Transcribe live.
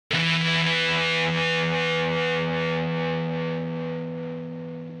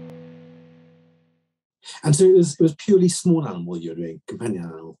And so it was purely small animal you're doing, companion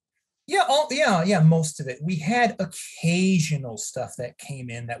animal. Yeah, most of it. We had occasional stuff that came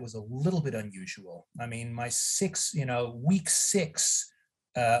in that was a little bit unusual. I mean, week 6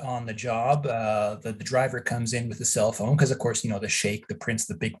 on the job, the driver comes in with a cell phone because, of course, the sheikh, the prince,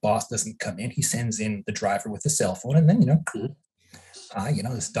 the big boss doesn't come in. He sends in the driver with the cell phone, and then hi,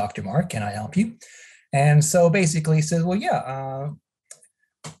 this is Dr. Mark. Can I help you? And so basically, he says, well, yeah,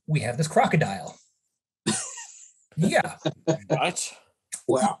 we have this crocodile. Yeah. Right.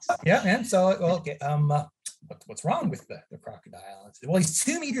 Wow. Yeah, and so okay, what's wrong with the crocodile? I said, well, he's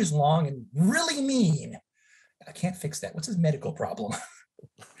 2 meters long and really mean. I can't fix that. What's his medical problem?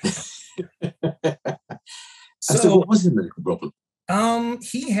 So what was his medical problem?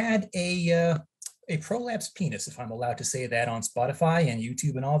 He had a prolapsed penis, if I'm allowed to say that on Spotify and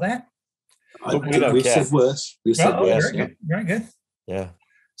YouTube and all that. We've said worse. Very good. Very good. Yeah.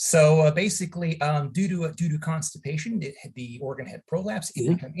 So basically, due to constipation, the organ had prolapse, it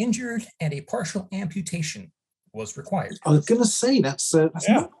became injured, and a partial amputation was required. I was going to say that's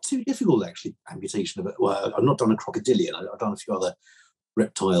not too difficult, actually. Amputation of it. Well, I've not done a crocodilian. I've done a few other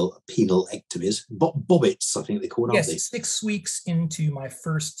reptile penal ectomies, bobbits, I think they call it. Yes, 6 weeks into my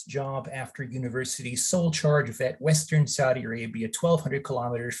first job after university, sole charge vet, Western Saudi Arabia, 1,200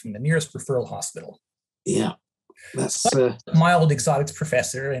 kilometers from the nearest referral hospital. Yeah. That's mild exotics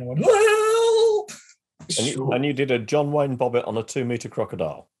professor and went, well, and you did a John Wayne bobbit on a 2-meter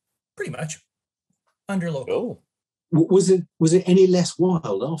crocodile, pretty much under local. Cool. Was it any less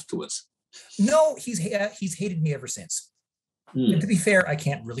wild afterwards? No, he's hated me ever since. And to be fair, I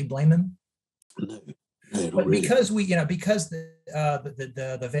can't really blame him. No, but really. Because the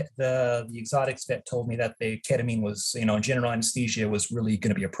exotics vet told me that the ketamine was, general anesthesia was really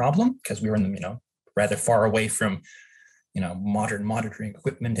going to be a problem because we were in the rather far away from, modern monitoring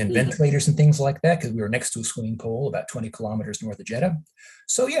equipment and ventilators and things like that, because we were next to a swimming pool about 20 kilometers north of Jeddah.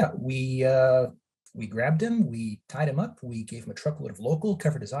 So yeah, we grabbed him, we tied him up, we gave him a truckload of local,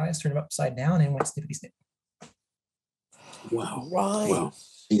 covered his eyes, turned him upside down, and went snippity snip. Wow! Right. Wow!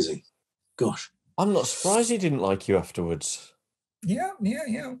 Easy. Gosh. I'm not surprised he didn't like you afterwards. Yeah.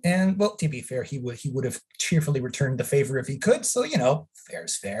 And well, to be fair, he would have cheerfully returned the favor if he could. So fair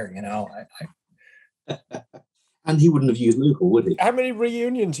is fair. And he wouldn't have used local, would he? How many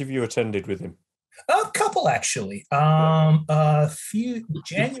reunions have you attended with him? A couple, actually. A few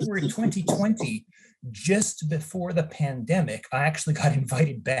January 2020, just before the pandemic, I actually got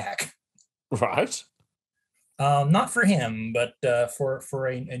invited back. Right. Not for him, but for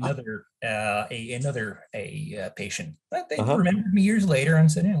another patient. But they remembered me years later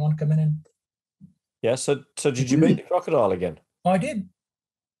and said, "Hey, I want to come in." And... Yeah. So did you meet the crocodile again? Oh, I did.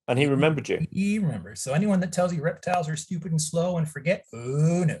 And he remembered you? He remembers. So anyone that tells you reptiles are stupid and slow and forget,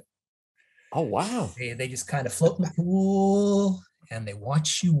 oh, no. Oh, wow. They just kind of float in the pool and they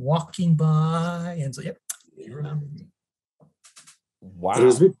watch you walking by. And so, yep, you remember me. Wow. It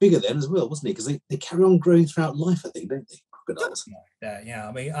was a bit bigger then as well, wasn't it? Because they carry on growing throughout life, I think, don't they? Crocodiles. Yeah.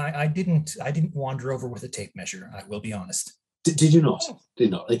 I mean, I didn't wander over with a tape measure, I will be honest. Did you not?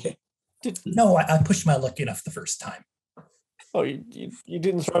 Did not? Okay. No, I pushed my luck enough the first time. Oh, you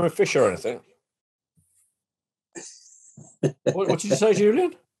didn't throw him a fish or anything? What did you say,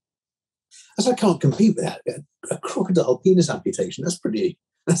 Julian? I can't compete with that. A crocodile penis amputation, that's pretty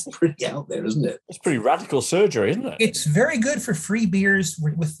out there, isn't it? It's pretty radical surgery, isn't it? It's very good for free beers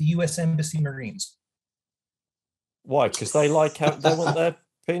with the U.S. Embassy Marines. Why? Because they want their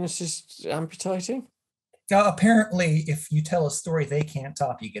penises amputating? Apparently, if you tell a story they can't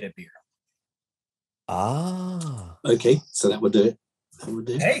top, you get a beer. Ah. Okay, so that would do it.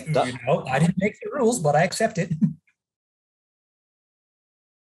 Hey, I didn't make the rules, but I accept it.